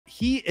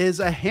he is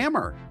a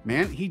hammer,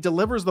 man. He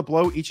delivers the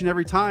blow each and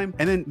every time.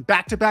 And then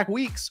back-to-back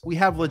weeks, we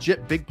have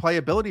legit big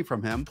playability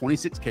from him.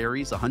 26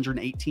 carries,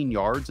 118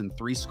 yards, and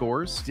 3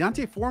 scores.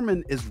 D'Onta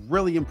Foreman is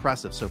really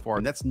impressive so far,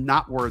 and that's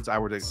not words I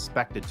would have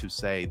expected to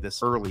say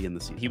this early in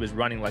the season. He was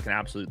running like an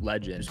absolute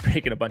legend, just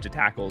breaking a bunch of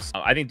tackles.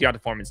 I think D'Onta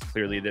Foreman's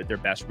clearly their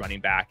best running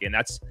back, and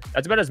that's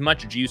about as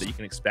much juice that you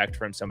can expect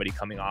from somebody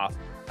coming off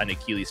an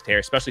Achilles tear,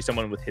 especially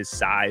someone with his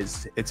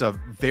size. It's a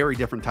very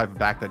different type of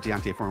back that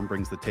D'Onta Foreman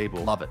brings to the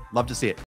table. Love it. Love to see it.